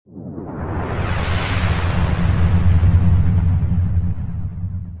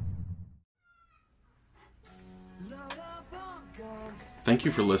Thank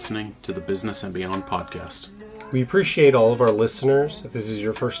you for listening to the Business and Beyond podcast. We appreciate all of our listeners. If this is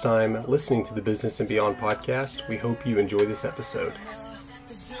your first time listening to the Business and Beyond podcast, we hope you enjoy this episode.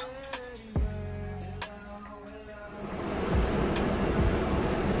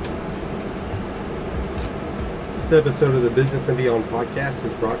 This episode of the Business and Beyond podcast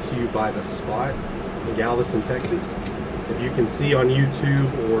is brought to you by The Spot in Galveston, Texas. If you can see on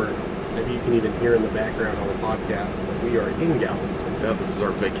YouTube, or maybe you can even hear in the background on the podcast, that we are in Galveston. Yeah, this is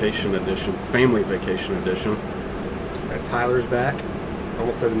our vacation edition, family vacation edition. Tyler's back. I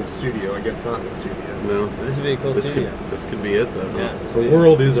almost said in the studio. I guess not in the studio. No, This would be a cool studio. This could be it, though. Yeah. The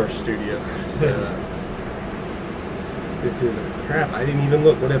world is our studio. This is crap. I didn't even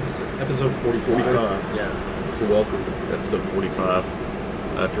look. What episode? Episode 45. Yeah. So welcome to episode 45.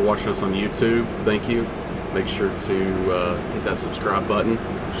 If you're watching us on YouTube, thank you. Make sure to hit that subscribe button.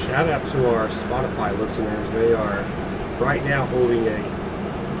 Shout out to our Spotify listeners. They are right now holding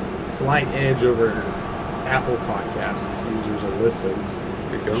a slight edge over Apple Podcasts users and listens.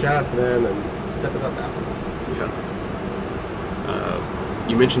 There you go. Shout out to them and step it up, Apple. Yeah.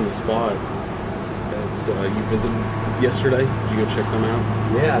 You mentioned The Spot. It's, you visited yesterday. Did you go check them out?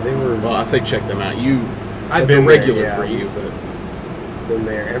 Yeah, they were. Well, I say check them out. I've It's been a regular there, yeah. for you, but Been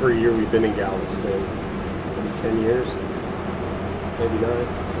there every year. We've been in Galveston. Maybe 10 years, maybe 9.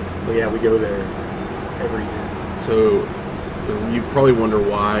 But yeah, we go there every year. so you probably wonder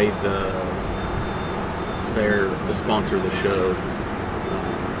why they're the sponsor of the show.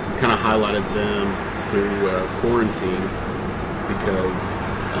 Kind of highlighted them through quarantine because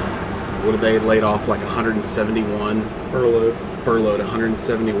what did they laid off like 171 furloughed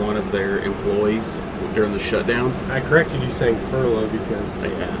 171 of their employees during the shutdown. I corrected you saying furlough because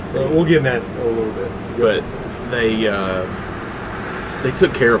Yeah. well, we'll get in that in a little bit. But they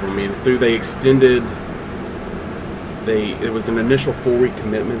took care of them. I mean, they extended. It was an initial 4-week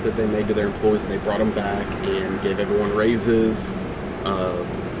commitment that they made to their employees, and they brought them back and gave everyone raises.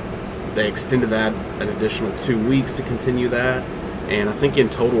 They extended that an additional 2 weeks to continue that, and I think in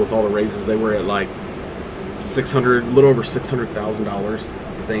total with all the raises, they were at like a little over $600,000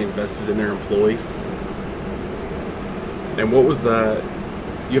 that they invested in their employees. And what was that?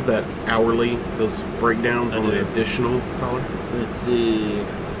 You have that hourly, those breakdowns on the additional, Tyler? Let's see. Isn't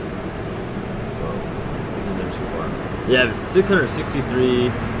there too far? Yeah, it was 663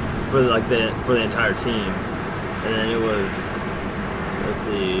 for the entire team, and then it was. Let's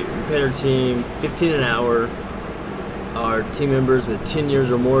see. We paid our team $15 an hour. Our team members with 10 years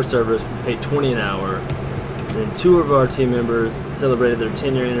or more service paid $20 an hour. Then 2 of our team members celebrated their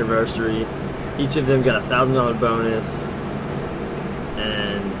 10-year anniversary. Each of them got a $1,000 bonus.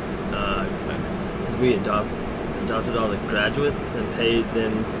 And since we adopted all the graduates and paid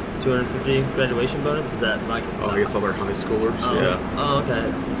them $250 graduation bonus, is that like? I guess all their high schoolers. Yeah. Oh,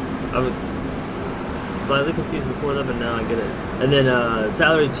 okay. I was slightly confused before that, but now I get it. And then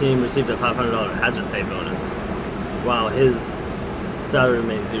salary team received a $500 hazard pay bonus, while his salary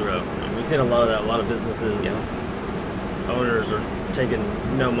remained $0. And we've seen a lot of that. A lot of businesses, owners are taking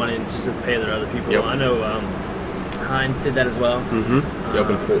no money just to pay their other people. Yep. I know Heinz did that as well. Mm-hmm. Up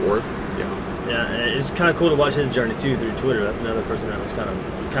in Fort Worth. Yeah. Yeah, and it's kind of cool to watch his journey too through Twitter. That's another person that was kind of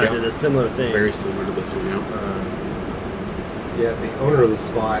did a similar thing. Very similar to this one. Yeah, the owner of The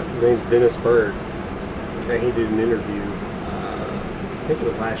Spot, his name's Dennis Bird, and he did an interview. I think it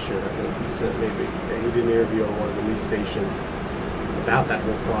was last year. I think he said maybe he did an interview on one of the news stations about that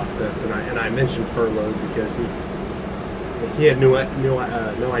whole process, and I mentioned furlough because he had no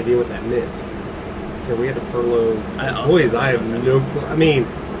idea what that meant. He said we had to furlough employees. I have no clue. I mean,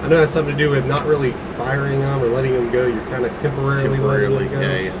 I know it has something to do with not really firing them or letting them go. You're kind of temporarily letting them go.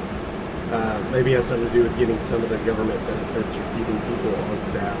 Yeah. Maybe it has something to do with getting some of the government benefits or keeping people on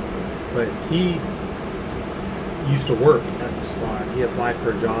staff. But he used to work at The Spot. He applied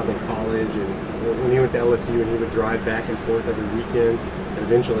for a job in college, and when he went to LSU, and he would drive back and forth every weekend, and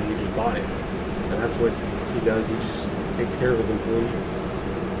eventually he just bought it. And that's what he does. He just takes care of his employees.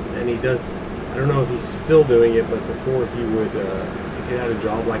 And he does, I don't know if he's still doing it, but before he would, he had a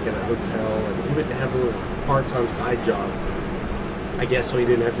job like at a hotel, and he would have little part-time side jobs, I guess, so he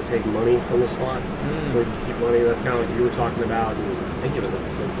didn't have to take money from The Spot. So he could keep money. That's kind of like you were talking about, and I think it was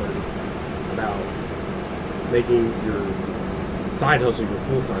episode 30, about making your side hustle your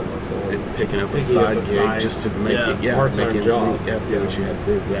full-time hustle. And picking up a side gig just to make it, part-time make job. Yeah, what you had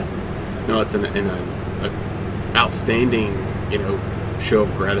to do. Yeah. No, it's an outstanding, show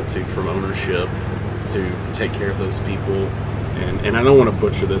of gratitude from ownership to take care of those people. And I don't want to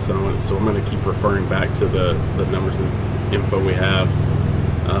butcher this, so I'm going to keep referring back to the numbers and info we have.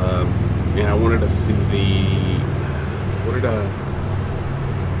 I wanted to see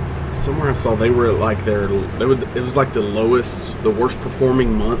somewhere I saw they were like it was like the worst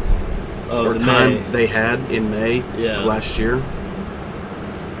performing month or time May. they had in May Yeah. of last year,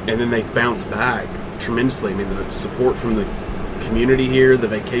 and then they've bounced back tremendously. I mean, the support from the community here, the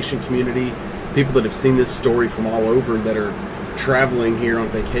vacation community, people that have seen this story from all over that are traveling here on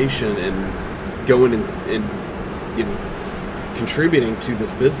vacation and going and you know, contributing to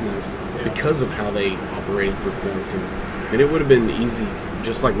this business because of how they operated through quarantine. And it would have been easy,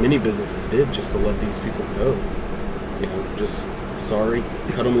 just like many businesses did, just to let these people go. You know, just sorry,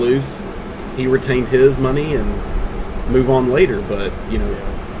 cut them loose. He retained his money and move on later. But you know,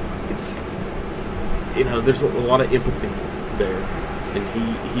 it's there's a lot of empathy there,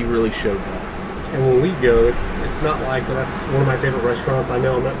 and he really showed that. And when we go, it's not like, well, that's one of my favorite restaurants. I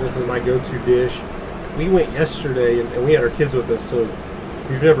know this is my go-to dish. We went yesterday, and we had our kids with us. So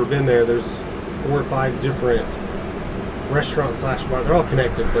if you've never been there, there's 4 or 5 different restaurants / bar. They're all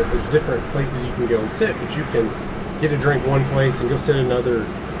connected, but there's different places you can go and sit. But you can get a drink one place and go sit at another,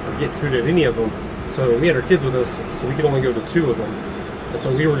 or get food at any of them. So we had our kids with us, so we could only go to 2 of them. And so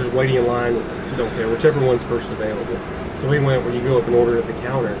we were just waiting in line. We don't care, whichever one's first available. So we went where you go up and order at the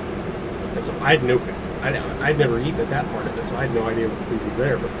counter. And so I'd never eaten at that part of it, so I had no idea what food was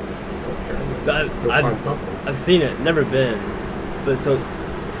there. But I don't care. So Go find something. I've seen it, never been. But so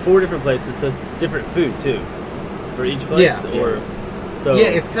 4 different places, so it's different food too for each place. So yeah,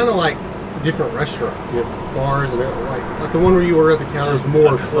 it's kind of like different restaurants. You have bars and like the one where you order at the counter is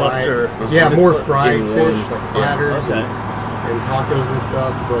more fried. Yeah, more fried fish, like platters and tacos and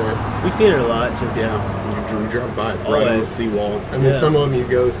stuff. But we've seen it a lot. Just You drive by it right on the seawall, and then some of them you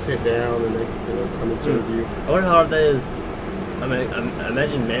go sit down and they come and serve you. I wonder how hard that is. I mean, I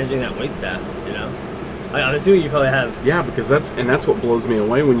imagine managing that wait staff. You know, I'm assuming you probably have. Yeah, because that's what blows me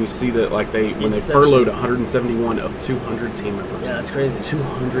away when you see that when they furloughed 171 of 200 team members. Yeah, that's crazy.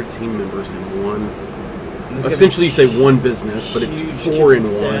 200 team members in one. Essentially, you say one business, but it's 4 in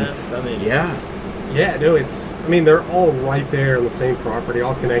one. I mean, yeah, no, they're all right there on the same property,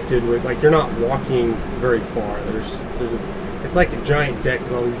 all connected with, like, you're not walking very far. It's like a giant deck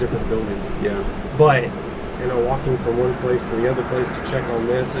with all these different buildings. Yeah. But, walking from one place to the other place to check on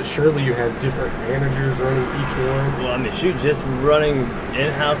this, surely you have different managers running each one. Well, I mean, shoot, just running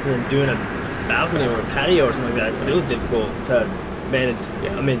in-house and then doing a balcony or a patio or something like that, it's still difficult to manage.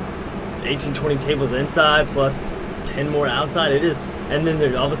 Yeah. I mean, 18, 20 tables inside plus 10 more outside, it is. And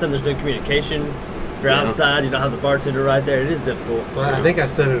then all of a sudden there's no communication. If you're outside, you don't have the bartender right there, it is difficult. Well, I think I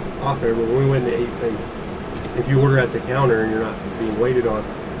said it off there, but when we went to eat, if you order at the counter and you're not being waited on,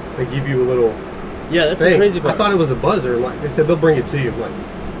 they give you a little that's thing. the crazy part. I thought it was a buzzer. Like they said, they'll bring it to you. I'm like,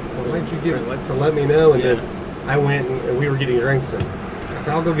 well, why didn't you give it? So let me know. And then I went and we were getting drinks, and I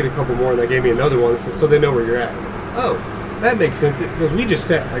said, I'll go get a couple more. And they gave me another one. They said, so they know where you're at. Oh, that makes sense, because we just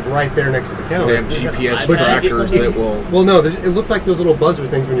sat right there next to the counter. They have GPS trackers that will. Well, no, it looks like those little buzzer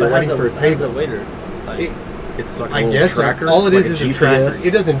things when you're waiting for a table. The waiter. It's like I guess tracker. All it like is a tracker.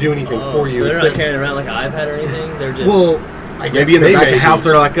 It doesn't do anything for you. So they're not carrying around like an iPad or anything. They're just I guess maybe in the back of the house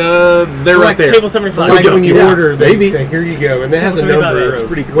they're like they're right there. Table 75. Like when you order, they say, here you go, and it has a number of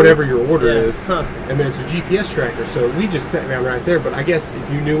pretty cool. Whatever your order is, and there's a GPS tracker. So we just sat down right there. But I guess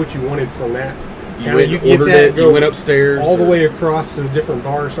if you knew what you wanted from that, you went upstairs all the way across to a different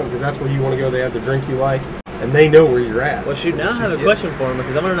bar or something, because that's where you want to go. They have the drink you like, and they know where you're at. Well, shoot, now I have a question for him,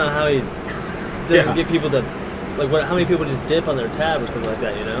 because I want to know how he doesn't get people to, how many people just dip on their tab or something like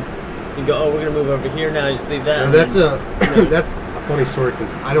that, You go, we're going to move over here now, just leave that. Now, that's a funny story,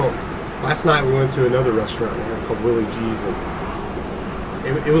 because last night we went to another restaurant there called Willie G's,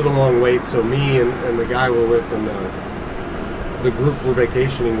 and it was a long wait, so me and the guy we're with and the group we're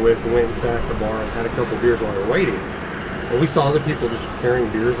vacationing with went and sat at the bar and had a couple beers while we were waiting. And we saw other people just carrying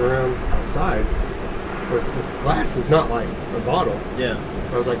beers around outside with glasses, not like a bottle. Yeah.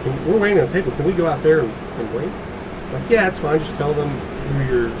 I was like, we're waiting on the table. Can we go out there and wait? Like, yeah, it's fine. Just tell them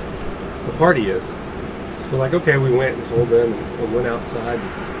who the party is. So, like, okay, we went and told them and went outside.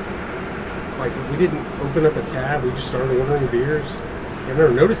 Like, we didn't open up a tab. We just started ordering beers. I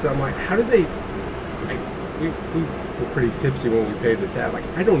never noticed that. I'm like, how did they... we were pretty tipsy when we paid the tab. Like,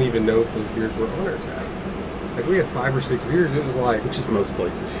 I don't even know if those beers were on our tab. Like, we had 5 or 6 beers. It was like... Which is most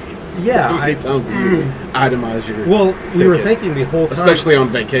places. Yeah. It sounds you itemize your ticket. We were thinking the whole time... Especially on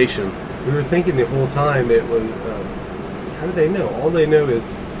vacation. We were thinking the whole time it was... how do they know? All they know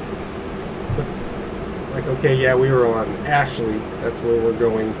is... Like, okay, yeah, we were on Ashley. That's where we're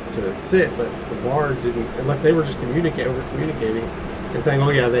going to sit. But the bar didn't... Unless they were just over-communicating and saying,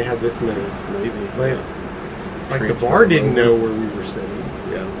 oh, yeah, they had this many. Maybe. But it's... Like, the bar didn't know where we were sitting.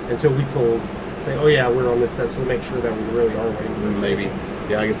 Yeah. Until we told... oh, yeah, we're on this step, so make sure that we really are waiting for Maybe.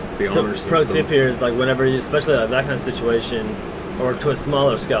 Yeah, I guess it's the So honor system. pro tip here is like whenever you, especially like that kind of situation, or to a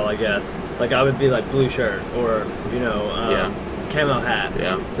smaller scale, I guess. Like I would be like blue shirt or camo hat.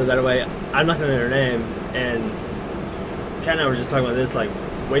 Yeah. So that way I'm not gonna know their name. And Kat and I were just talking about this, like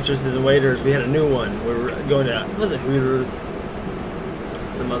waitresses and waiters. We had a new one. We were going to was it Hooters?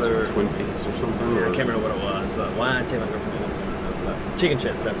 Some other Twin Peaks or something. I Or, can't remember what it was, but why I take my girlfriend to one? Chicken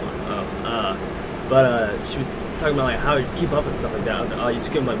chips, that's one. But she was talking about like how you keep up and stuff like that. I was like, oh, you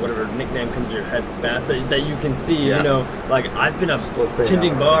just give them like whatever nickname comes to your head fast that you can see. Yeah. You know, like I've been a Don't say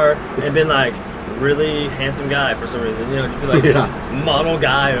tending that. bar and been like really handsome guy for some reason. You know, just be like Yeah. model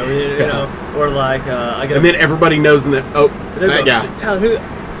guy, or you know, or like I get. and then everybody knows in that. Oh, it's that guy. Tell who.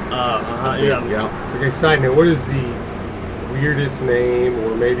 I see him, yeah. Okay, side note, what is the weirdest name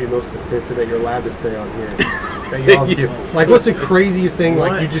or maybe most offensive that you're allowed to say on here? That y'all Yeah. give? Like, what's the craziest thing?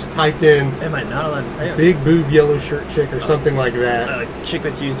 What? Like, you just typed in Am I not allowed to say it? big boob yellow shirt chick or something like that. Like chick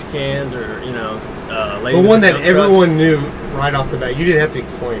with used cans, or you know, lady But with one a that dump truck. everyone knew right off the bat. You didn't have to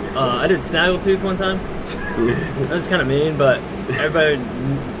explain it. I did Snaggletooth one time. That was kind of mean, but everybody.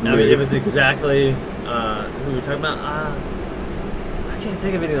 I mean, it was exactly who we were talking about. I can't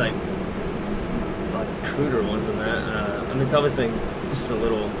think of any like cruder ones than that. I mean, it's always been just a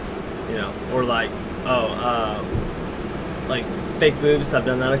little, you know, or like like fake boobs. I've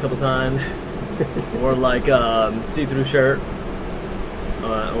done that a couple times. Or like see-through shirt.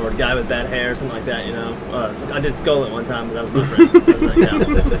 Or a guy with bad hair, something like that, you know. I did skull it one time, but that was my friend. That doesn't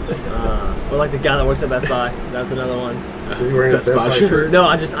count. Or like the guy that works at Best Buy. That's another one. Were you wearing a Best Buy shirt? No,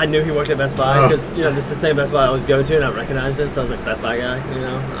 I knew he worked at Best Buy because you know this is the same Best Buy I always go to, and I recognized him, so I was like Best Buy guy, you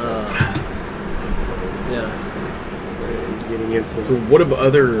know. Yeah. Getting into So what of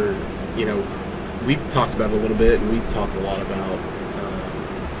other, you know, we've talked about it a little bit, and we've talked a lot about,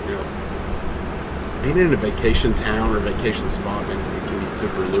 you know, being in a vacation town or vacation spot, and it can be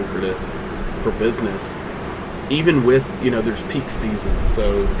super lucrative for business. Even with, you know, there's peak seasons.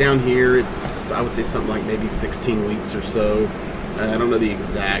 So down here, it's, I would say something like maybe 16 weeks or so. I don't know the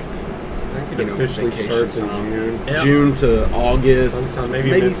exact, I think you it know, officially vacation starts in time. June. Yeah. June to August, Sometime, maybe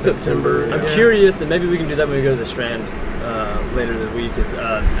maybe September. mid-September, I'm yeah. curious, and maybe we can do that when we go to the Strand later this week. Is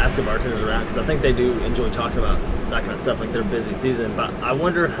ask the bartenders around because I think they do enjoy talking about that kind of stuff, like their busy season. But I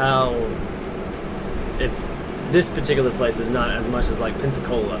wonder how if this particular place is not as much as like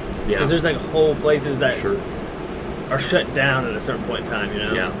Pensacola, Yeah. because there's like whole places that Sure. are shut down at a certain point in time. You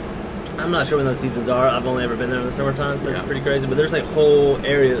know. Yeah. I'm not sure when those seasons are. I've only ever been there in the summertime, so Yeah. it's pretty crazy. But there's like whole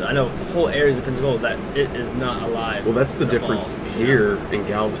areas. I know whole areas of Pensacola that it is not alive. Well, that's the in difference fall, you know? here in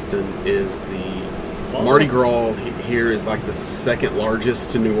Galveston is the Fall? Mardi Gras here is like the second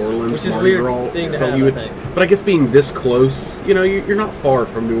largest to New Orleans Which is a Mardi weird Gras. thing to so have, you would, I think. but I guess being this close, you know, you're not far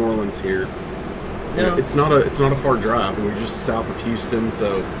from New Orleans here. You know, No. it's not a far drive. We're just south of Houston,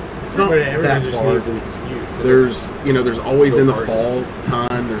 so it's not Everybody that just far. needs an excuse. There's always go in the party. fall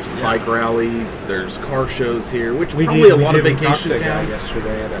time. There's Yeah. bike rallies. There's car shows here, which we probably did, a we lot did, of we talked to vacation a guy towns.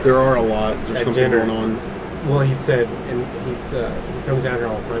 yesterday at a, There are a lot. Is there at something dinner. going on? Well, he said, and he comes down here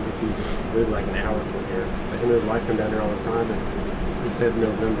all the time because he lived like an hour from here. Like, him and his wife come down here all the time, and he said in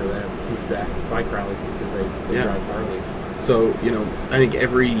November they have huge bike rallies because they Yeah. drive Harleys. So, you know, I think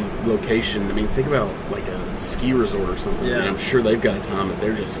every location, I mean, think about like a ski resort or something. Yeah. And I'm sure they've got a time that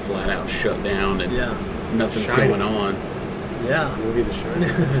they're just flat out shut down and Yeah. nothing's Shining. going on. Yeah. Movie The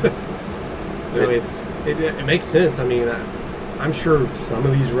Shining. No, it makes sense. I mean, I'm sure some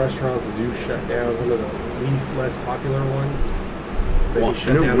of these restaurants do shut down. Some of the less popular ones. maybe Well,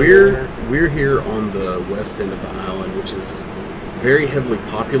 shut you know, down in the winter. we're here on the west end of the island, which is very heavily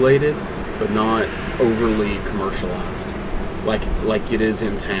populated, but not overly commercialized, like it is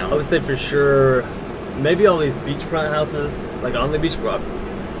in town. I would say for sure, maybe all these beachfront houses, like on the beachfront.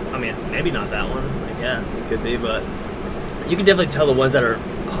 I mean, maybe not that one. I guess it could be, but you can definitely tell the ones that are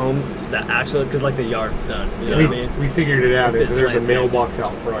homes that actually, because like the yard's done. You know what I mean? We figured it out. Bit There's a slanted. mailbox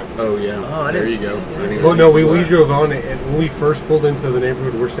out front. Oh yeah, Oh, I there didn't you go. think of I think that. Well, that's no, we what- drove on it, and when we first pulled into the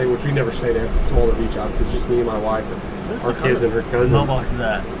neighborhood we're staying, which we never stayed at, it's a smaller beach house, because just me and my wife, and our kids and her cousin. Mailbox is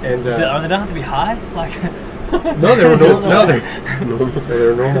that? And Are they not have to be high? Like, no, they were normal. No, Normal. they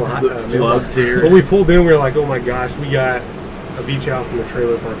were normal. The floods here. When we pulled in, we were like, "Oh my gosh, we got a beach house and a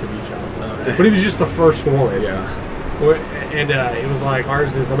trailer park of beach houses." Okay. But it was just the first one. Yeah. Well, and it was like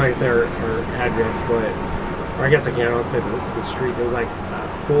ours is. I'm not gonna say our address, but or I guess I can't. I'll say the street. It was like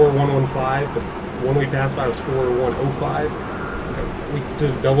 4115, but when we passed by it was 4105. We did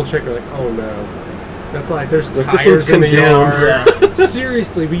a double check. We're like, "Oh no." That's like there's Like, this tires one's in the condemned. yard. Yeah.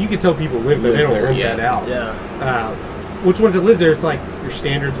 Seriously, but you can tell people live there. They Live don't there, rent yeah. that out. yeah. which ones that lives there, it's like your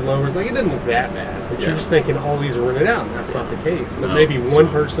standards lower. It's like it doesn't look that bad, but Yeah. you're just thinking all these are rented out, and that's not the case. But No, maybe it's one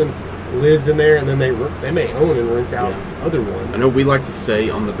not. person lives in there, and then they may own and rent out Yeah. other ones. I know we like to stay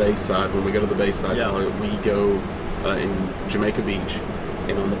on the bay side. When we go to the bay side, Yeah. Tyler, we go in Jamaica Beach.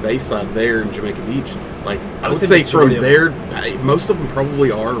 And on the bay side there in Jamaica Beach, like I would say from majority of there, most of them probably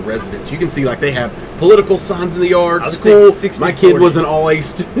are residents. You can see like they have political signs in the yard, I would school. say 60-40. My kid was an all-A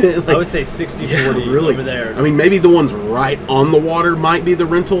student. I would say 60-40 really. over there. I mean, maybe the ones right on the water might be the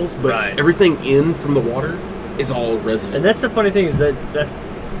rentals, but Right. everything in from the water is all residents. And that's the funny thing is that's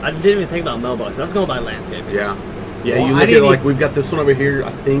I didn't even think about mailbox. I was going by landscaping. Yeah. Yeah, Well, you I look at didn't like we've got this one over here.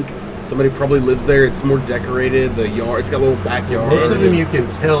 I think somebody probably lives there. It's more decorated. The yard, it's got a little backyard. Most of them you can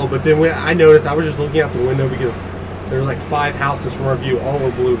tell, but then when I noticed, I was just looking out the window because there's like 5 houses from our view, all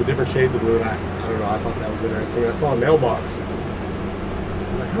were blue, but different shades of blue. And I don't know, I thought that was interesting. I saw a mailbox.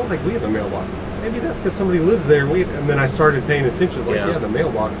 I'm like, I don't think we have a mailbox. Maybe that's because somebody lives there. And then I started paying attention. Like, Yeah. the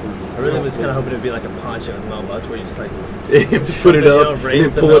mailboxes. I really was kind of hoping it'd be like a poncho's mailbox where you just like You have to put it you know, up and raise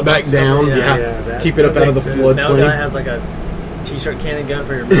then the pull it back mailbox or down. something. Yeah, Yeah, that- keep it up that out of the makes sense. mail guy floodplain. has like a t-shirt cannon gun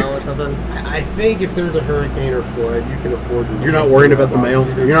for your mail or something. I think if there's a hurricane or flood, you can afford to. You're not use worried the about the mail.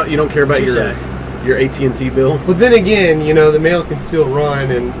 mailbox either. You don't care about Touche. your AT&T bill. But then again, the mail can still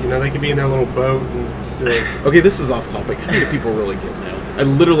run, and they can be in their little boat and still Okay, this is off topic. How do people really get mail? I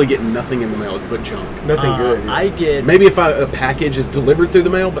literally get nothing in the mail but junk. nothing good. I get Maybe if a package is delivered through the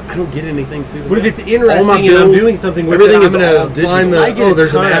mail, but I don't get anything through the But mail. if it's All my interesting and I'm bills, doing something with everything it, is I'm all going to find digital. I get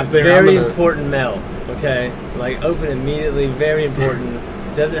there's a an ton app of there. very I'm gonna, important mail. Okay, like open immediately, very important.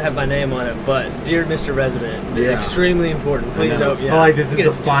 Doesn't have my name on it, but dear Mr. Resident, Yeah. extremely important. Please know. open. Yeah, Oh, like this is Get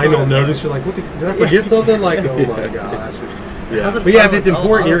the a ton final of notice. mail. You're like, did I forget something? Like, oh my gosh. Yeah. How's it But yeah, if it's fun?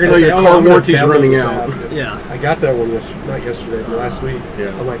 important, you're going Oh, to say, your car I'm gonna warranty's download running this out. app. Yeah. I got that one not yesterday, but last week. Yeah.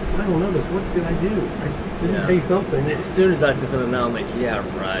 I'm like, final notice. What did I do? I didn't Yeah. pay something. As soon as I see something now, I'm like, yeah,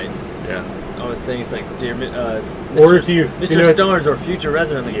 right. Yeah. I was thinking like, dear, Or if you- Mr. you know, it's- Starnes or future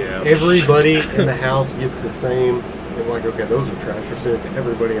resident, I'm like, Yeah. Everybody in the house gets the same. I'm like, okay, those are trash. We're sending it to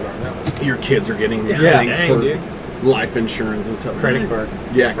everybody in our house. Your kids are getting Yeah, things dang, for dude. life insurance and stuff. Credit card.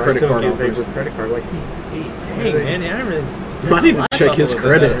 Yeah, My credit son's card getting paid offers. with credit card. Like he's 8. Hey, man, I really. You might need to check his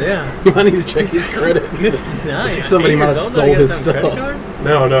credit. Yeah. You might need to check his credit. Nice. Somebody might have stole his stuff.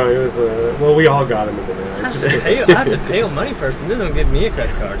 No, it was well, we all got him in the mail. I It's have, just to pay, I have to pay him money first, and then they'll give me a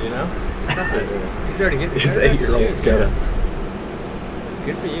credit card. You know. He's already getting. His credit. 8-year-old's Dude, got a.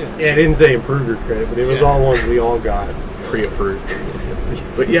 Good for you. yeah, it didn't say improve your credit, but it was Yeah. all ones we all got. Pre-approved.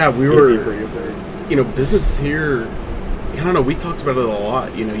 But yeah, we Easy were, pre-approved. business here, I don't know, we talked about it a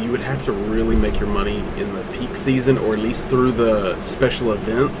lot. You would have to really make your money in the peak season or at least through the special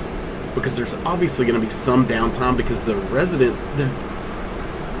events because there's obviously going to be some downtime because the resident,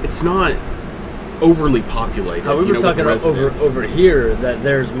 it's not overly populated. How we were with talking residents. over here that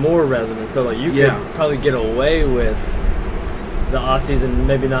there's more residents, so like you Yeah. could probably get away with the off season,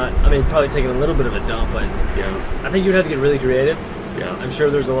 maybe not. I mean, probably taking a little bit of a dump, but Yeah, I think you'd have to get really creative. yeah. I'm sure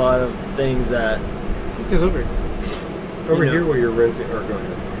there's a lot of things that. Because over You know. here where you're renting, or go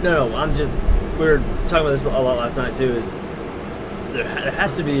ahead. No, I'm just. We were talking about this a lot last night too. Is there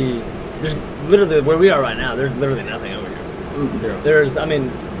has to be? There's literally where we are right now. There's literally nothing over here. Yeah. There's,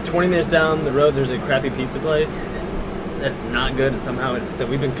 20 minutes down the road, there's a crappy pizza place that's not good, and somehow it's still.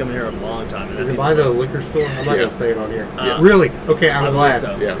 We've been coming here a long time. and Is that it pizza by the place- liquor store? I'm not Yeah. gonna say it on here. Yeah. Really? Okay, I I'm believe glad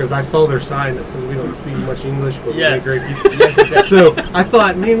so. Yeah. because I saw their sign that says we don't speak much English, but Yes. we make great pizza. Yes, exactly. So I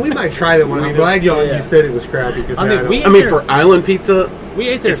thought, man, we might try that one. I'm glad Yeah. you said it was crappy because I mean, we- I mean, for island pizza, We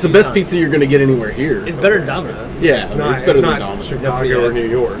ate there. it's a the few best times. pizza you're going to get anywhere here. It's better than Domino's. Yeah, it's not, it's better than not Domino's. Chicago or New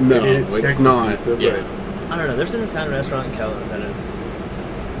York. No, it's it's Texas not. Pizza, Yeah. I don't know. There's an Italian restaurant in Keller that is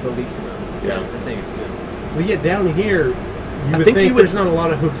Bellissimo. Yeah. I think it's good. But yet down here, you would think think you would- there's not a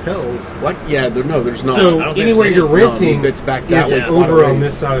lot of hotels. Like, yeah, there's not. So I don't think anywhere there's you're any- renting it's back that is way. Yeah. quite a over on ways.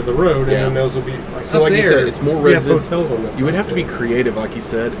 this side of the road, Yeah. and then those will be like So up like you there, said, it's more we have residents. hotels on this. You would side, have to be too. creative, like you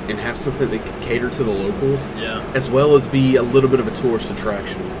said, and have something that could cater to the locals, Yeah. as well as be a little bit of a tourist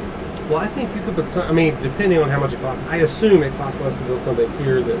attraction. Well, I think you could put some. I mean, depending on how much it costs. I assume it costs less to build something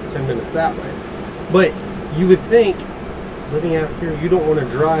here than 10 minutes that way. But you would think, living out here, you don't want to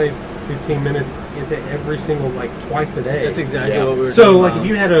drive 15 minutes into every single, like, twice a day. That's exactly Yeah. what we were So, talking like, about. if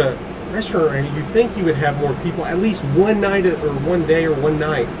you had a restaurant, right, you think you would have more people at least one night or one day or one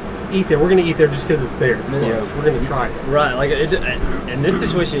night eat there. We're going to eat there just because it's there. It's close. Yeah. We're going to try it. Right, like in this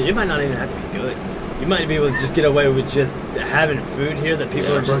situation, it might not even have to be good. You might be able to just get away with just having food here that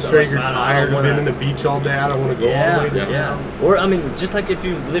people are just frustrated. like, You're "Man, I tired. don't You've been wanna-" in the beach all day. I don't want to go all Yeah, the way to yeah. town. Or I mean, just like if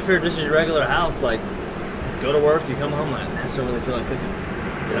you live here, just as your regular house, like go to work, you come home, like I just don't really feel like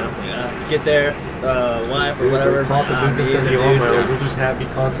cooking. You know, get there, wife or whatever. Bought the business in the dude. old lounge. We'll just be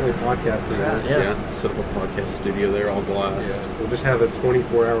constantly podcasting. Yeah. Set up a podcast studio there, all glass. Yeah. We'll just have a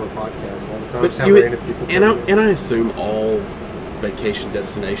 24-hour podcast all the time. But Just have random people. and I assume all vacation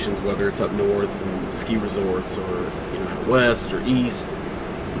destinations, whether it's up north and ski resorts or out west or east,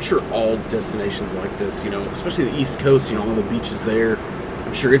 I'm sure all destinations like this, especially the East Coast, all the beaches there,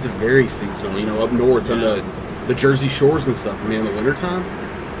 I'm sure it's very seasonal. Up north on the Jersey shores and stuff. I mean, in the wintertime,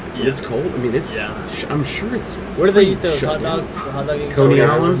 it's cold. I mean, it's. I'm sure it's. Where do they eat those hot dogs? The hot dog eating Coney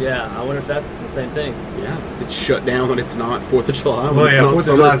Island. Yeah, I wonder if that's the same thing. Yeah, it's shut down when it's not 4th of July. Well, yeah, 4th of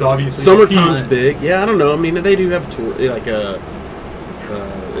July is obviously summertime's big. Yeah, I don't know. I mean, they do have a tour, like a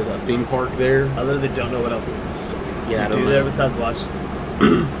theme park there. I literally don't know what else is. Yeah, I don't know. there besides watch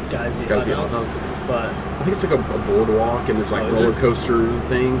guys eat hot dogs. But I think it's like a boardwalk, and there's like roller coaster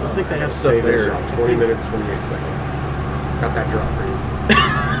things. I think they have stuff there. 20 minutes, 28 seconds. It's got that drop for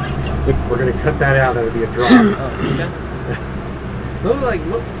you. We're gonna cut that out. That'll be a drop. okay. No, like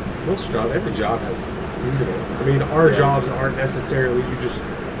most job, every job has seasonal. I mean, our jobs aren't necessarily you just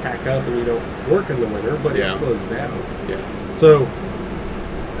pack up and you don't work in the winter, but it slows down. Yeah. So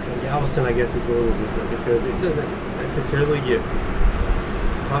in Galveston, I guess it's a little different because it doesn't necessarily get.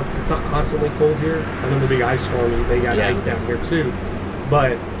 It's not constantly cold here. I know the big ice storm, they got ice down here too.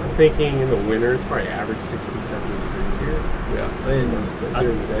 But I'm thinking in the winter, it's probably average 60, 70 degrees here. Yeah. I mean,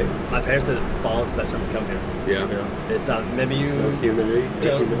 during the day. My parents said fall is the best time to come here. Yeah. It's maybe you humidity.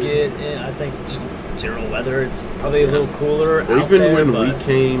 don't get in. I think just general weather. It's probably a little cooler. Well, out even there, when but we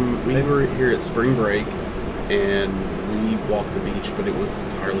came, we were here at spring break, and we walked the beach, but it was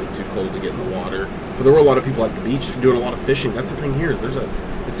entirely too cold to get in the water. But there were a lot of people at the beach doing a lot of fishing. That's the thing here.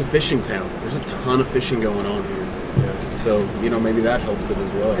 It's a fishing town. There's a ton of fishing going on here. Yeah. So, maybe that helps it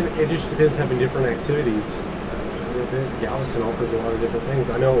as well. And it just depends having different activities. Galveston offers a lot of different things.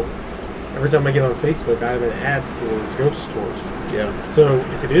 I know every time I get on Facebook, I have an ad for ghost tours. Yeah. So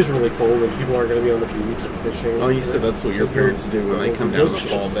if it is really cold and people aren't going to be on the beach or fishing. Oh, you said that's what your parents do when they come down in the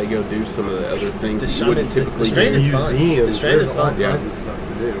fall. They go do some of the other things that you wouldn't typically do. Museums. There's all fun. kinds of stuff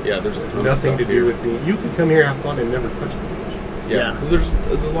to do. Yeah, there's a ton of nothing stuff to do with me. You could come here, have fun, and never touch the beach. Yeah, because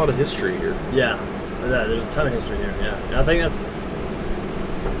there's a lot of history here. Yeah, there's a ton of history here. Yeah, and I think that's.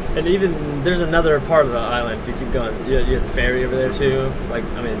 And even there's another part of the island. If you keep going, you have the ferry over there too. Like,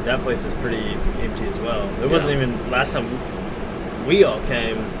 I mean, that place is pretty empty as well. It wasn't even last time we all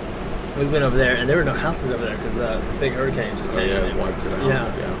came. We went over there, and there were no houses over there because the big hurricane just came. It wiped it out.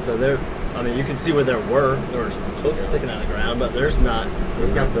 Yeah. So there, I mean, you can see where there were posts sticking out of the ground, but there's not.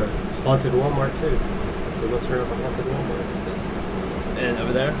 We've got the haunted Walmart too. We must around the haunted Walmart. And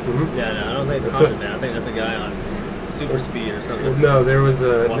over there? Mm-hmm. Yeah, no, I don't think it's haunted now. I think that's a guy on super speed or something. No, there was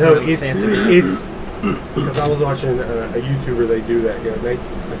a it's because I was watching a YouTuber. They do that.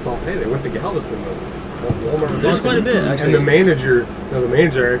 I saw they went to Galveston. Walmart was There's quite a bit actually. And the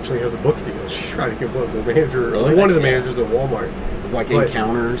manager actually has a book deal. She's trying to get the manager, one of the managers at Walmart,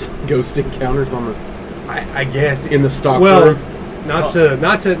 encounters, ghost encounters on the. I guess in the stock room. room. Not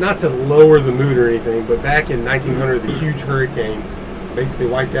to lower the mood or anything, but back in 1900, the huge hurricane basically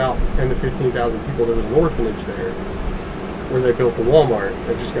wiped out 10 to 15,000 people. There was an orphanage there where they built the Walmart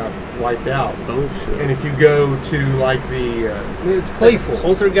that just got wiped out. Oh shit! And if you go to it's playful. Like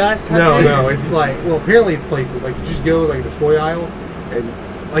poltergeist? No, it's apparently it's playful. Like you just go the toy aisle, and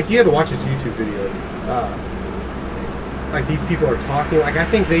you had to watch this YouTube video. These people are talking. I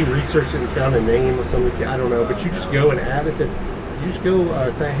think they researched it and found a name of something. I don't know, but you just go and add this. You just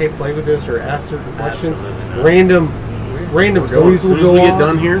go say, hey, play with this or ask certain questions. Random toys will go off. As soon as we get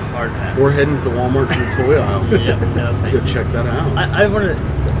done here, we're heading to Walmart to the toy aisle. Go check that out. I wanted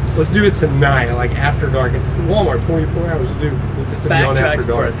to... Let's do it tonight, after dark. It's Walmart, 24 hours to do. This is to be on after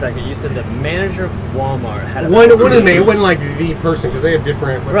dark. For a second. You said the manager of Walmart had one of them. It wasn't the person because they have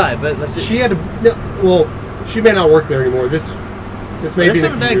different. Right, but let's just... She had to... No, well, she may not work there anymore. This may be...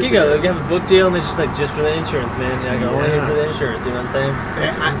 That's not that gig. They have a book deal and they're just just for the insurance, man. Only into the insurance, you know what I'm saying?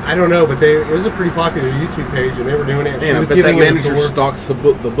 I don't know, but it was a pretty popular YouTube page and they were doing it. She was giving that manager stocks the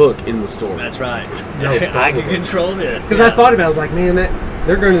book in the store. That's right. No, I can control this. Because I thought about it, I was like, man,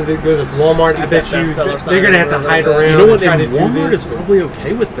 they're going to go to this Walmart. I bet you they're going to have to hide around. You know what? Walmart is probably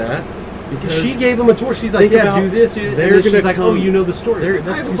okay with that. Because she gave them a tour. She's like, yeah, do this. She's like, oh, you know the story.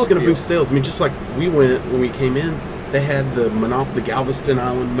 That's just going to boost sales. I mean, just like we went when we came in, they had the Galveston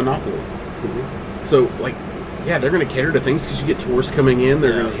Island Monopoly. Mm-hmm. So, they're going to cater to things because you get tourists coming in.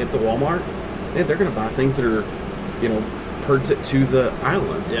 They're going to hit the Walmart. Yeah, they're going to buy things that are, pertinent to the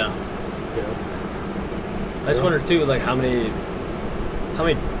island. Yeah. I just wonder too, how many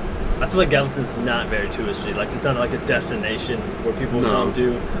I feel like Galveston's not very touristy. Like it's not like a destination where people No. come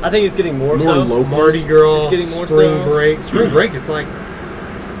to. I think it's getting more More so. local. Mardi Gras, It's getting more spring so. break. Spring break, it's like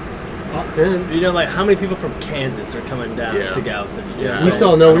top 10. You know, like how many people from Kansas are coming down Yeah. to Galveston? You Yeah. know? We I saw,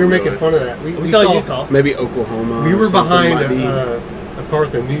 don't- no, I we were don't know making if- fun of that. We saw Utah. Maybe Oklahoma. We or were something behind might be. a car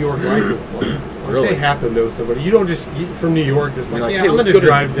with a New York license plate. Like, Really? They have to know somebody. You don't just get from New York, just You're like, like, yeah, hey, I'm let's going to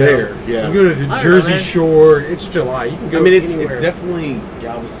go to drive there. down. Yeah. You go to I the don't Jersey know, man. Shore. It's July. You can go I mean, it's anywhere. definitely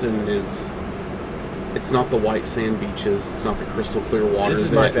Galveston is. It's not the white sand beaches. It's not the crystal clear water This is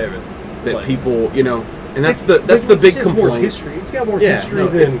that, my favorite. that place. people, you know, and that's It's- the big it's more complaint. history. It's got more Yeah, history no,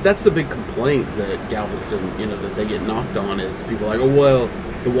 than. that's the big complaint that Galveston, you know, that they get knocked on is people are like, oh well,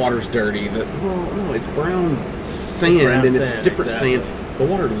 the water's dirty. Well, no, it's brown sand brown and it's sand, different exactly. sand. The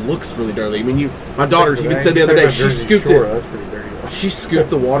water looks really dirty. I mean, my daughter even said the You other talk day about she Jersey scooped Shore, it. That's pretty dirty. She scooped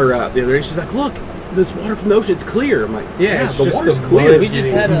the water out the other day. She's like, look, this water from the ocean, it's clear. I'm like, Yeah, it's the just water's the clear. mud We just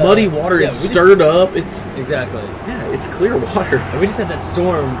getting- It's had muddy water. yeah, it's we just- stirred up. It's Exactly. it's clear water. And we just had that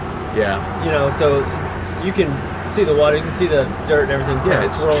storm, Yeah, you know, so you can see the water, you can see the dirt and everything Yeah, kind of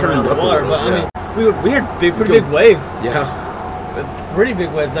it's swirling churned around the up a water. little, But I yeah. mean, we had pretty Go- big waves. yeah, Pretty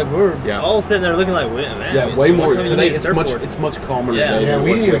big waves. Like we were Yeah. all sitting there looking like, man. yeah. Way what more time you today. need a It's much surfboard? calmer Yeah. today. Yeah, than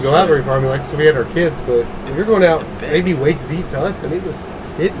we it was didn't even go out yesterday. very far. I mean, like, so we had our kids, but we were going out big. maybe waist deep to us, and it was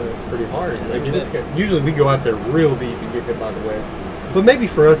hitting us pretty hard. Like, it is. usually we go out there real deep and get hit by the waves. But maybe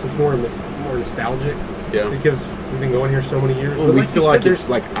for us, it's more nostalgic Yeah. because we've been going here so many years. Well, but we you feel said, like there's it's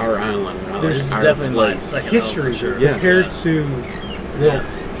like our island. Right? there's It's our definitely my place. second history home for sure. Yeah. compared to, well, Yeah.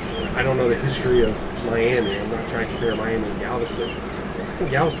 I don't know the history of Miami. I'm not trying to compare Miami and Galveston. I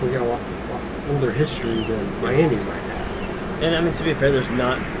think Galveston's got a lot older history than Miami might have. And I mean, to be fair, there's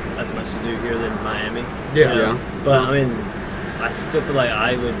not as much to do here than Miami. Yeah. you know? Yeah. But I mean, I still feel like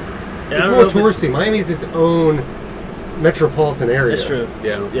I would. and I It's don't more know if touristy. Miami's its own metropolitan area. It's true.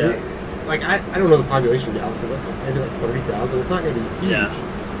 Yeah. Yeah. Like, I don't know the population of Galveston. That's maybe like 30,000. It's not going to be huge.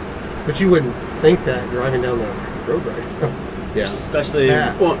 Yeah. But you wouldn't think that driving down the road right now. Yeah. Especially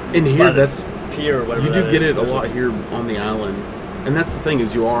Yeah. Well, in by here, the that's pier or whatever. you do that get is. it a lot here on the island, and that's the thing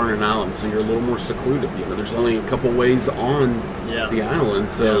is you are on an island, so you're a little more secluded. You know, there's only a couple ways on Yeah. the island,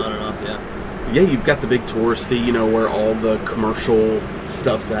 Yeah, so I don't know. Yeah. yeah, you've got the big touristy, you know, where all the commercial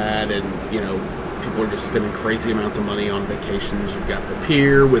stuff's at, and you know, people are just spending crazy amounts of money on vacations. You've got the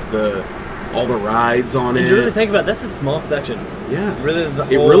pier with all the rides on If it. you really think about it, that's a small section. Yeah, Really, the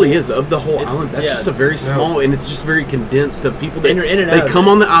it whole, really is of the whole it's- island. That's yeah. just a very small, and it's just very condensed of people that And you're in and they out of come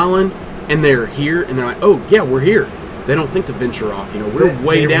it. on the island and they're here and they're like, oh yeah, we're here. They don't think to venture off. You know, we're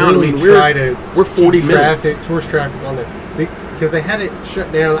way They down. Really I mean, try to we're 40 keep minutes. tourist traffic on it because they had it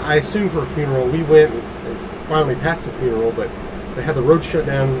shut down. I assume for a funeral. We went and finally passed the funeral, but they had the road shut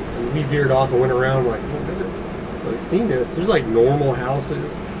down, and we veered off and went around. Like, well, I've never really seen this. There's like normal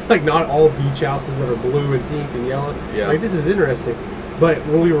houses, like not all beach houses that are blue and pink and yellow. Yeah. Like, this is interesting. But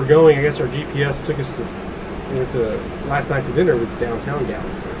when we were going, I guess our GPS took us to. We went to last night to dinner was downtown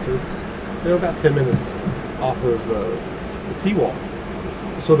Galveston, so it's about 10 minutes off of the seawall.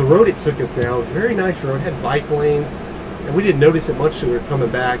 So the road it took us down, very nice road, had bike lanes, and we didn't notice it much until we were coming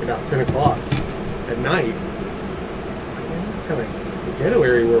back about 10 o'clock at night. I mean, this is kind of the ghetto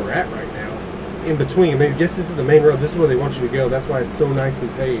area where we're at right now. In between, I mean, I guess this is the main road. This is where they want you to go. That's why it's so nicely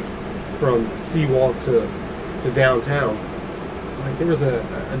paved from seawall to downtown. Like, there was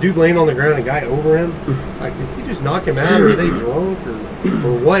a dude laying on the ground, a guy over him. Like, did he just knock him out, or are they drunk,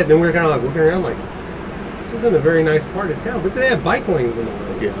 or what? And then we were kind of like looking around, like, this isn't a very nice part of town, but they have bike lanes in the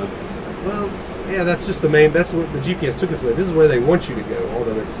road. Yeah. Well, yeah, that's just the main. That's what the GPS took us with. This is where they want you to go,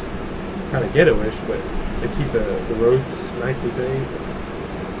 although it's kind of ghetto-ish, but they keep the roads nicely paved.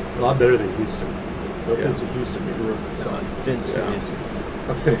 A lot better than Houston. No offense to Houston, but your roads suck. Vince Yeah.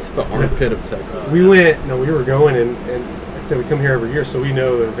 Offense. The armpit of Texas. We were going, and like I said, we come here every year, so we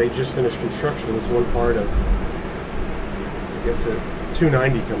know that they just finished construction. This one part of, I guess,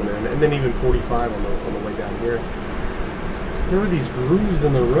 290 coming in, and then even 45 on the way down here. There were these grooves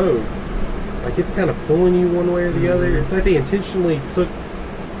in the road, like it's kind of pulling you one way or the other. It's like they intentionally took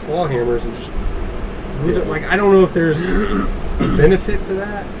claw hammers and just moved it. Like, I don't know if there's a benefit to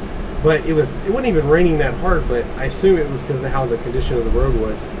that, but it wasn't even raining that hard. But I assume it was because of how the condition of the road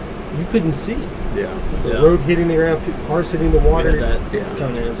was. You couldn't see Yeah. the Yeah. road hitting the ground, cars hitting the water. We had that Yeah.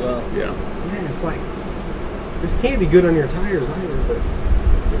 coming in as well. Yeah. Yeah, it's like, this can't be good on your tires either, but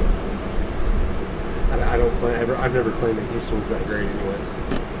you know, I don't claim, I've never claimed that Houston's that great anyways.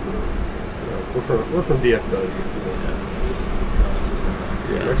 You know, we're from DFW,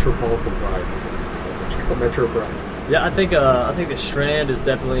 you know, Yeah. metropolitan pride. Metro pride. Yeah, I think the Strand is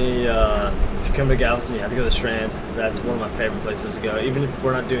definitely if you come to Galveston, you have to go to the Strand. That's one of my favorite places to go, even if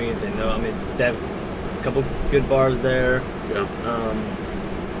we're not doing anything. No, I mean, they have a couple good bars there. Yeah.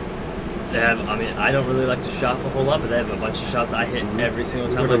 They have, I mean, I don't really like to shop a whole lot, but they have a bunch of shops I hit every single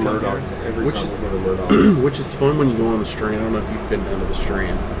We time go I to come Murdoch's here. every Which time is- we go to Murdoch's. Which is fun when you go on the Strand. I don't know if you've been down to the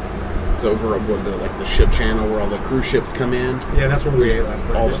Strand. It's over at the ship channel where all the cruise ships come in. Yeah, that's where we ate last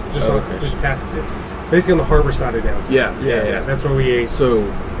night. all Just past. It's basically on the harbor side of downtown. Yeah. That's where we ate. So,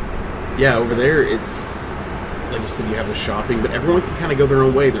 yeah, over there it's like you said, you have the shopping, but everyone can kind of go their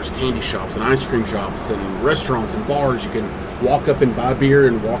own way. There's candy shops and ice cream shops and restaurants and bars. You can walk up and buy beer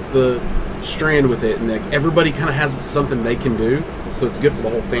and walk the Strand with it, and like everybody kind of has something they can do. So it's good for the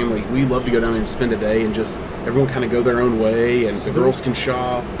whole family. We love to go down there and spend a day and just everyone kind of go their own way, and the girls can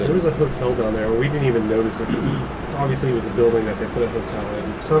shop. There was a hotel down there. We didn't even notice it because it's obviously it was a building that they put a hotel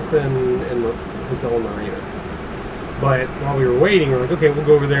in, something in the hotel marina. But while we were waiting, we're like, okay, we'll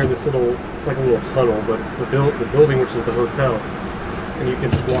go over there in this little. It's like a little tunnel, but it's the building which is the hotel, and you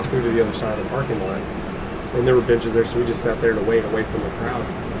can just walk through to the other side of the parking lot. And there were benches there, so we just sat there to wait away from the crowd.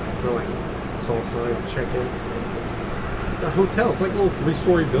 We're like, saw a sign, check in. It's a hotel. It's like a little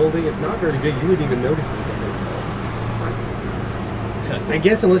 3-story building. It's not very big. You wouldn't even notice it as a hotel. I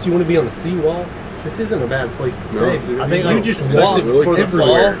guess unless you want to be on the seawall, this isn't a bad place to stay. No. Dude. I think you like, just especially walk for the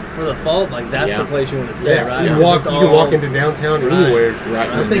everywhere. fall, like that's the place you want to stay, Yeah, right? you Because can it's walk all- into downtown Right. anywhere. Right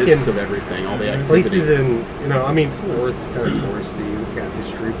in I'm the thinking midst of everything, all the activity. places in, I mean, Fort Worth is kind of touristy and it's got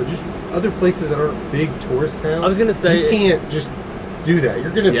history, but just other places that aren't big tourist towns. I was gonna say- you can't just do that.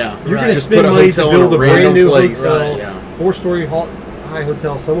 You're gonna Yeah, you're right. gonna Just spend put a money to hotel in build a a brand random new place. hotel, Right, yeah. 4-story high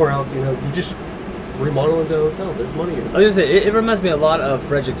hotel somewhere else. You just remodel into a hotel. There's money in it. I was gonna say it reminds me a lot of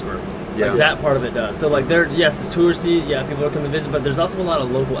Fredericksburg. Yeah. Like that part of it does. So like yes, it's touristy. Yeah, people are coming to visit, but there's also a lot of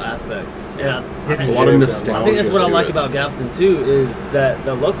local aspects. And A lot of nostalgia. I think that's what I to like it. about Galveston too is that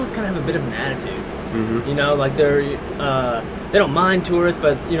the locals kind of have a bit of an attitude. Mhm. Like they don't mind tourists,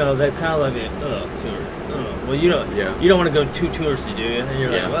 but they're kind of like tourists. Well, you don't want to go too touristy, do you? And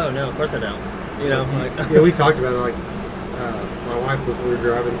you're like, Yeah. whoa, no, of course I don't. Like Yeah, we talked about it. Like, my wife was, we were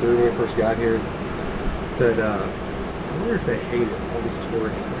driving through when we first got here, said, I wonder if they hate it, all these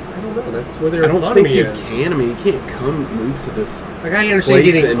tourists. Like, I don't know. That's where their I don't economy think you is. can. I mean, you can't move to this. Like, I understand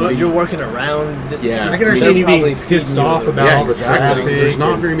place getting. and you're working around this. Yeah. I can understand you they're being probably pissed feeding you off the- about Yeah, all the exactly. traffic. There's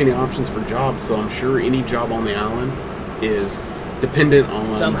not and- very many options for jobs, so I'm sure any job on the island is dependent on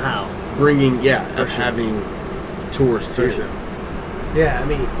somehow. bringing, For sure. having tourists For here. sure. Yeah, I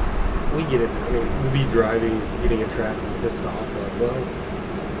mean, we get it. I mean, we'll be driving, getting in traffic, pissed off. Like, well,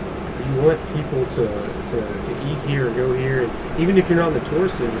 you want people to eat here and go here, and even if you're not in the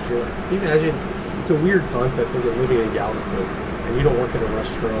tourist industry, like, can you imagine? It's a weird concept of living in Galveston, and you don't work in a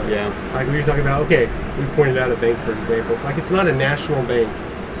restaurant. Yeah. Like we were talking about. Okay, we pointed out a bank for example. It's like it's not a national bank,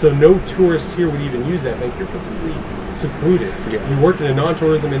 so no tourists here would even use that bank. You're completely secluded. Yeah. You work in a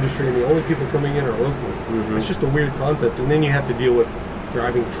non-tourism industry, and the only people coming in are locals. Mhm. It's just a weird concept, and then you have to deal with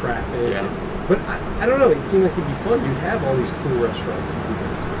driving traffic. Yeah. But I don't know. It seemed like it'd be fun. You'd have all these cool restaurants you could go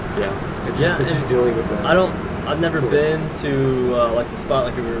to. Yeah. But Yeah, but just and dealing with that. I've never been to like the spot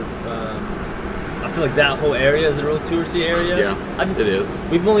like we were. I feel like that whole area is a real touristy area. Yeah, it is.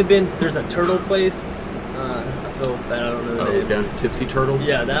 We've only been. There's a turtle place. I feel bad. I don't know the Oh, name. down to Tipsy Turtle?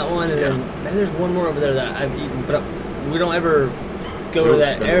 Yeah, that one, and Yeah. then maybe there's one more over there that I've eaten, but we don't ever go We to don't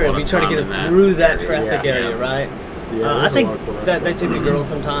that spend a area. lot We of try to time get in it that through that area. traffic Yeah, area, yeah. right? Yeah, I there's a think lot of cool that they restaurants. take the girls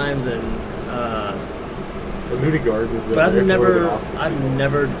sometimes, and The Moody Gardens. but I've it's a little bit never, off the I've seaboard.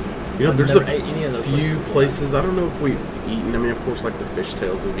 never, You know, I've there's never a ate any of those few places. places. I don't know if we've eaten. I mean, of course, like the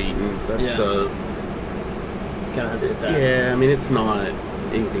fishtails we've eaten. That's Yeah. Kind of have to get that. yeah. I mean, it's not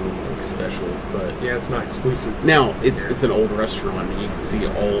anything like special, but Yeah, it's not exclusive. to now here. it's an old restaurant. I mean, you can see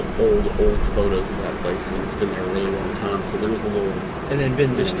old photos of that place. I mean, it's been there a really long time. So there's a little. And then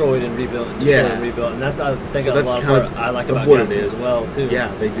been destroyed and rebuilt, Yeah. and that's I think So a that's lot of kind what of I like of about what it Galveston is as well too. Yeah,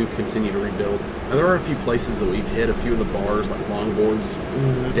 they do continue to rebuild. Now, there are a few places that we've hit. A few of the bars, like longboards,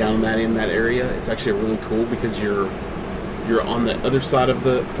 Mhm. down in that area. It's actually really cool because you're on the other side of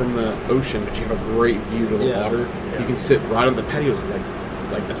from the ocean, but you have a great view to the Yeah. water. Yeah. You can sit right on the patios,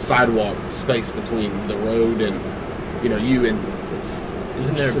 like a sidewalk space between the road and you, and it's.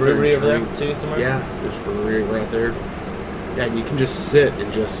 Isn't you there a just sit and brewery over there drink. too somewhere? Yeah, there's a brewery right there. Yeah, and you can just sit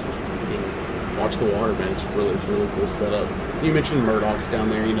and just watch the water, man. It's really cool setup. You mentioned Murdoch's down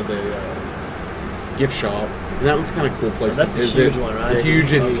there, the gift shop, and that one's kind of cool place That's to the visit. huge one, right? The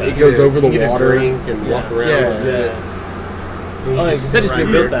huge, Okay. it goes over the You get a water. drink and walk Yeah. around. Yeah. with it. And you Oh, just they sit just right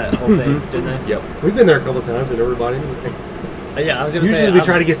rebuilt there. that whole thing, didn't they? Yep. We've been there a couple times and everybody. Yeah, I was gonna say. Usually we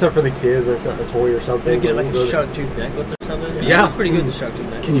try to get stuff for the kids. That's a toy or something. Get but like we'll a go shark tooth necklace or something. Yeah. It's pretty good, the shark tooth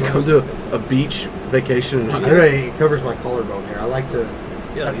necklace. Can you come to a beach vacation? I know it covers my collarbone hair. I like to.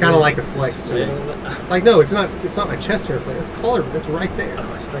 Yeah, That's kind of like a flex to me. Like no, it's not. It's not my chest hair flex. It's collar. It's right there.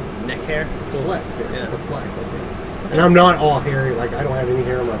 Oh, it's like neck hair. It's a flex. Yeah, Yeah. it's a flex. I think. And I'm not all hairy. Like I don't have any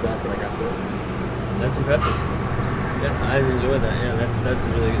hair on my back, but I got this. That's impressive. Yeah, I enjoy that. Yeah, that's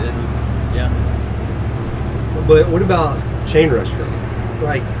really good. Yeah. But what about chain restaurants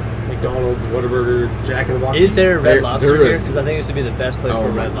like McDonald's, Whataburger, Jack in the Box? Is there Red There Lobster here? is. Because I think it should be the best place Oh for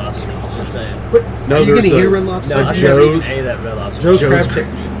my Red Lobster. Just saying. But No, are you going to there's hear a- Red Lobster? No, I've never Joe's- even ate that Red Lobster. Joe's Joe's Crab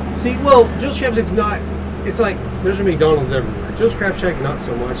Shack. See, well, Joe's Crab Shack's not. It's like there's a McDonald's everywhere. Joe's Crab Shack, not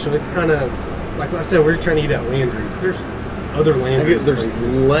so much. So it's kind of like I said, we were trying to eat at Landry's. There's other Landry's there's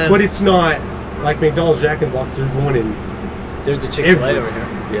places, less- but it's not like McDonald's Jack in the Box. There's one in. There's the Chick-fil-A Every over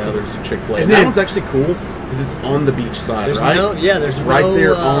here. Yeah, there's a Chick-fil-A. And That then- one's actually cool because it's on the beach side, There's right? no- yeah, there's it's right no,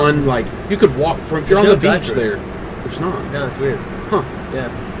 there on, like, you could walk from, if you're on there's the no beach drive-thru. there. There's not. No, it's weird. Huh. Yeah.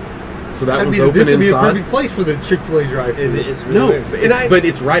 So that That'd one's be, open this would be a inside. perfect place for the Chick-fil-A drive-thru. It's really No, weird. but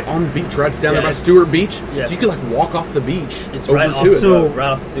it's right on the beach, right? It's down there Yeah, by it's- Stewart Beach. yes. So you could, like, walk off the beach It's over right to off, it. So- right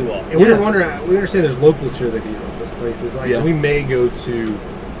off the seawall. And we Yeah. were wondering. We understand there's locals here that eat at those places. Like Yeah. we may go to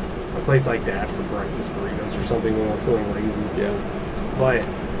a place like that for breakfast burritos or something when we're feeling lazy. Yeah, But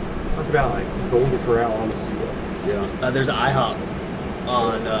talk about like Golden Corral on the seawall. yeah. There's an IHOP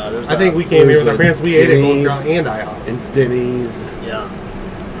on. There's I think we came here There's with our a parents. We ate at Golden Denny's. Corral and IHOP. And Denny's. Yeah.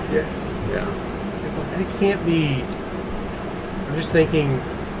 Yeah, Yeah. it's like that can't be. I'm just thinking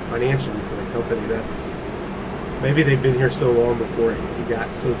financially for the company. That's maybe they've been here so long before it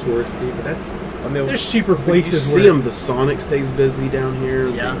got so touristy. But that's I mean, there's cheaper But you places see where them. The Sonic stays busy down here.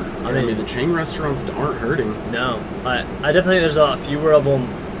 Yeah, I mean, the chain restaurants aren't hurting. no. I definitely think there's a lot fewer of them.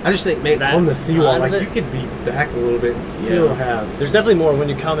 I just think, man, That's on the seawall, kind of like it. you could be back a little bit and still Yeah. have. There's definitely more when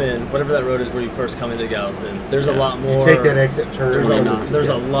you come in, whatever that road is where you first come into Galveston. There's a Yeah. lot more. You take that exit turn. There's, Why a, not? there's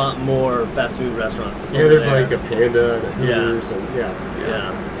Yeah. a lot more fast food restaurants. Yeah, over there's there. like a Panda and a Yeah. Hooters and yeah.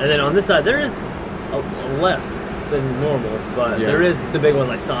 Yeah. And then on this side, there is a less than normal, but Yeah. there is the big one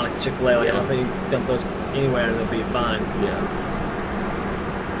like Sonic, Chick-fil-A. Like, I Yeah. don't think you dump those anywhere and they'll be fine. Yeah.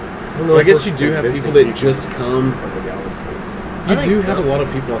 I don't know Well, I if guess we're you do have convincing people that just come. from the Galveston. I You think do have so. a lot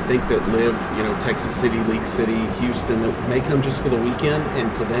of people, I think, that live, Texas City, League City, Houston, that may come just for the weekend,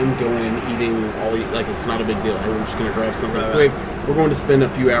 and to them going and eating like it's not a big deal. Hey, we're just going to grab something Right. quick. We're going to spend a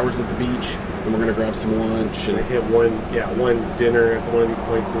few hours at the beach, and we're going to grab some lunch. They And hit one dinner at one of these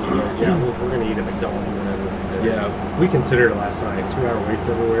places, but yeah, we're gonna eat at McDonald's or whatever. for dinner. Yeah. We considered it last night. 2-hour waits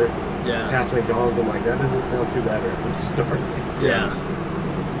everywhere. Yeah. Past McDonald's, I'm like, that doesn't sound too bad. I'm starving. Yeah.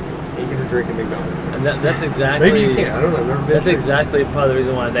 Can't get a drink at McDonald's. And that's exactly. Maybe you can. I don't know. I've never been. That's exactly part of the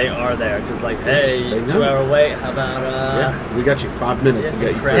reason why they are there. Because, like, hey, They know. 2-hour wait. How about yeah, we got you 5 minutes. yeah, we some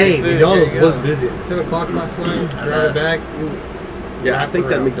got you. crap. Hey, Food, there McDonald's you was go. busy at 10 o'clock last night. I Driving bet. back. Yeah, I think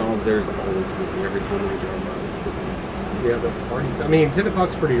that around. McDonald's there is always busy. Every time we drive by, it's busy. Yeah, the party's. I mean, 10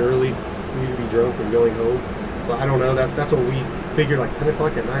 o'clock's pretty early. We need to be drunk and going home. So I don't know. That's what we figured. Like 10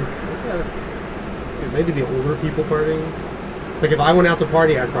 o'clock at night. Yeah, that's maybe the older people partying. It's like if I went out to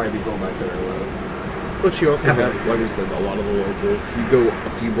party, I'd probably be home by 10 or 11. But you also Definitely. have, like we said, a lot of the locals. You go a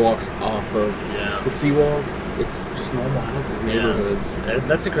few blocks off of Yeah. the seawall, it's just normal houses, neighborhoods.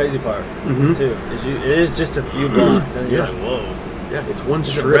 That's the crazy part, Mhm. too. It is just a few blocks, and you're Yeah. like, whoa. Yeah, it's one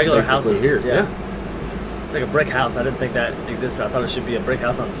Just a strip regular basically houses. here. Yeah. It's like a brick house. I didn't think that existed. I thought it should be a brick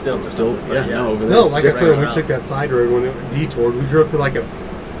house on stilts. or Still, something, yeah, but no, over there. No, it's like I different. said, when we house. took that side road, when it detoured, we drove through like a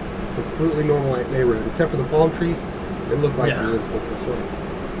completely normal neighborhood, except for the palm trees. It looked like Yeah. a real focus.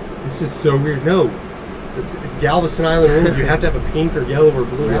 Like, this is so weird. No, it's Galveston Island rules. You have to have a pink or yellow or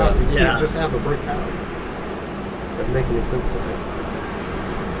blue Yeah. house. You Yeah. can't just have a brick house. Doesn't make any sense to me.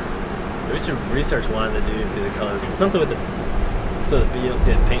 We should research why they do the colors. It's something with the you don't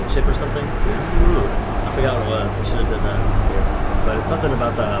see a paint chip or something. Yeah, I don't know. I forgot what it was. I should have done that. But it's something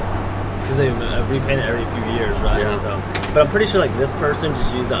about because they repaint it every few years, right? Yeah. So, but I'm pretty sure like this person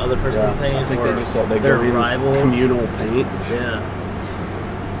just used the other person's paint. I think or they just saw they their go in rivals. communal paint. Yeah.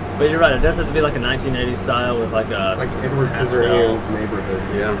 But you're right. It does have to be like a 1980s style with like a Like Edward pastel. Scissorhands neighborhood,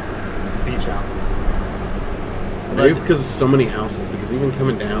 Yeah. beach houses. Maybe because of so many houses, because even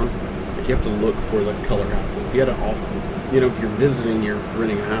coming down, like you have to look for the color house. And if you had an if you're visiting, you're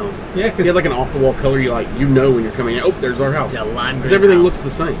renting a house. Yeah, If you had like an off-the-wall color, you know when you're coming in, oh, there's our house. Yeah, lime Because green everything house. looks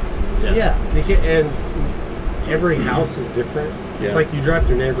the same. Yeah, and every house is different. It's Yeah. like you drive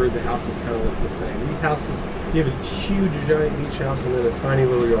through neighborhoods, the houses kind of look the same. These houses, you have a huge giant beach house and then a tiny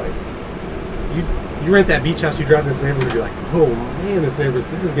little. You're like, you rent that beach house, you drive this neighborhood, you're like, oh man, this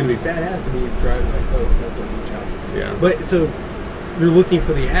is gonna be badass, and then you drive like, oh, that's our beach house. Yeah. But so you're looking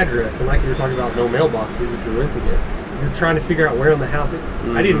for the address, and like you were talking about, no mailboxes if you're renting it. you're trying to figure out where on the house.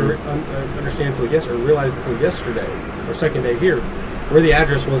 I didn't understand until yesterday, or realize until yesterday, or second day here, where the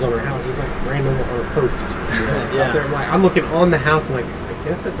address was on our house. It was like random on a post. Out there. I'm looking on the house. I'm like, I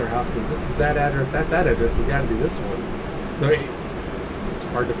guess that's our house because this is that address. That's that address. You got to be this one. No, it's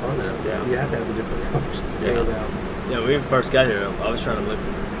hard to find that. Yeah. You have to have the different colors to stand out. Yeah, when we first got here, I was trying to look,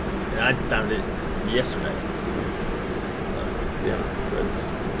 and I found it yesterday.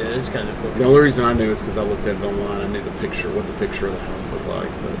 It's kind of cool. The only reason I knew is because I looked at it online. I knew what the picture of the house looked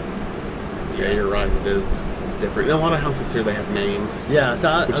like. But yeah, you're right. It's different. In a lot of houses here, they have names. Yeah,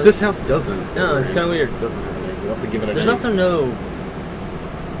 which this house doesn't. No, it's kind of weird. It doesn't have a name. We'll have to give it a name. There's also no.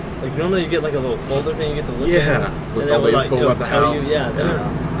 Like normally you get like a little folder thing you get to look at. With all the info about the house.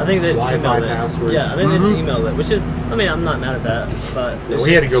 I think they just Wi-Fi emailed passwords. it. Yeah, I think they just emailed it, which is, I mean, I'm not mad at that, but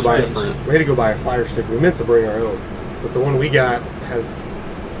we had to go buy a Fire Stick. We meant to bring our own, but the one we got has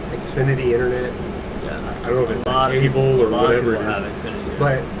Xfinity internet. Yeah, I don't know if it's cable or whatever it is,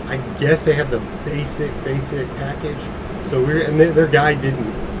 but I guess they have the basic package. So their guy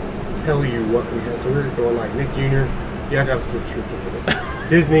didn't tell you what we had. So we were going like, Nick Jr., you have to have a subscription for this.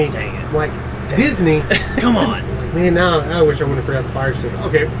 Disney. Dang it. I'm like, Disney? Come on. I'm like, man, now I wish I would have forgot the Fire Stick.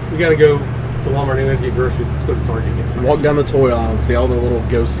 Okay, we got to go to Walmart anyways, get groceries. Let's go to Target and get Fire Walk down the toy aisle and see all the little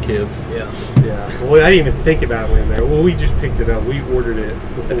ghost kids. Yeah. Well, I didn't even think about it when there. Well, we just picked it up. We ordered it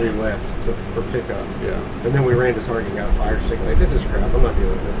before we left for pickup. Yeah. And then we ran to Target and got a Fire Stick. Like, this is crap. I'm not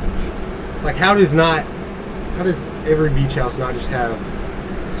dealing with this. Like, how does every beach house not just have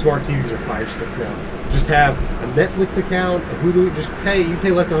smart TVs or Fire Sticks now? Just have a Netflix account, a Hulu. You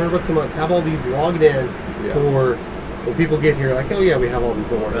pay less than $100 a month. Have all these logged in for when people get here. Like, oh yeah, we have all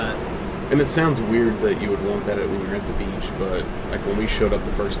these on. Right. And it sounds weird that you would want that when you're at the beach, but like when we showed up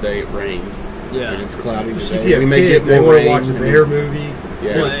the first day, it rained. Yeah. And it's cloudy today. We may get more rain. They want to watch their movie.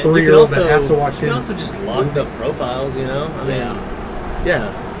 Yeah. A 3-year-old that has to watch his. You can also just log the profiles, you know? I mean,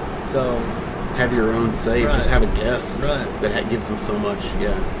 yeah. So. Have your own save. Just have a guest that gives them so much.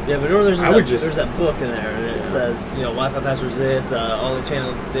 Yeah, but there's that book in there, and it says, Wi-Fi passwords this, all the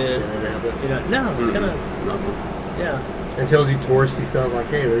channels this. It's kind of nothing. Yeah, and tells you touristy stuff like,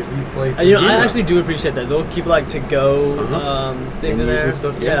 hey, there's these places. I actually do appreciate that. They'll keep like to go things in there.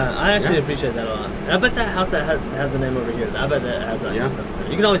 Stuff, I actually appreciate that a lot. And I bet that house that has the name over here. I bet that has that stuff in there.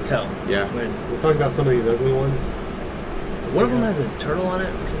 You can always tell. Yeah. We'll talk about some of these ugly ones. One of them has a turtle on it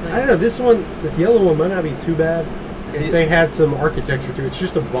or something. I don't know. This yellow one might not be too bad. If they had some architecture to it. It's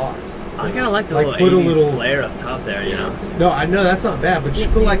just a box. I kind of like the little 80s flare up top there, you know? No, I know that's not bad, but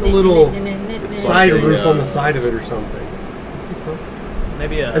just put like a little side roof on the side of it or something. See something?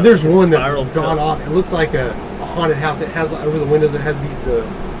 Maybe and there's one that's gone off. It looks like a haunted house. It has over the windows. It has the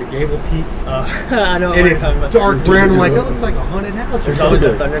gable peaks. I know. And it's dark brown. I'm like, that looks like a haunted house. There's always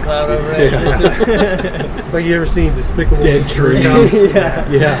a thundercloud over it. It's like you ever seen Despicable Dead Trees. Yeah.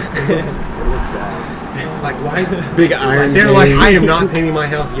 It looks bad. Like why? Big iron. They're like, I am not painting my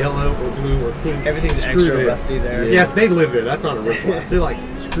house yellow or blue or pink. Everything's extra rusty there. Yes, they live there. That's not a roof glass. They're like,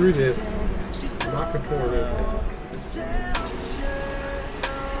 screw this. I'm not conforming.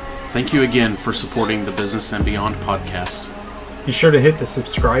 Thank you again for supporting the Business and Beyond podcast. Be sure to hit the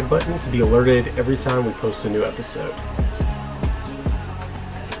subscribe button to be alerted every time we post a new episode.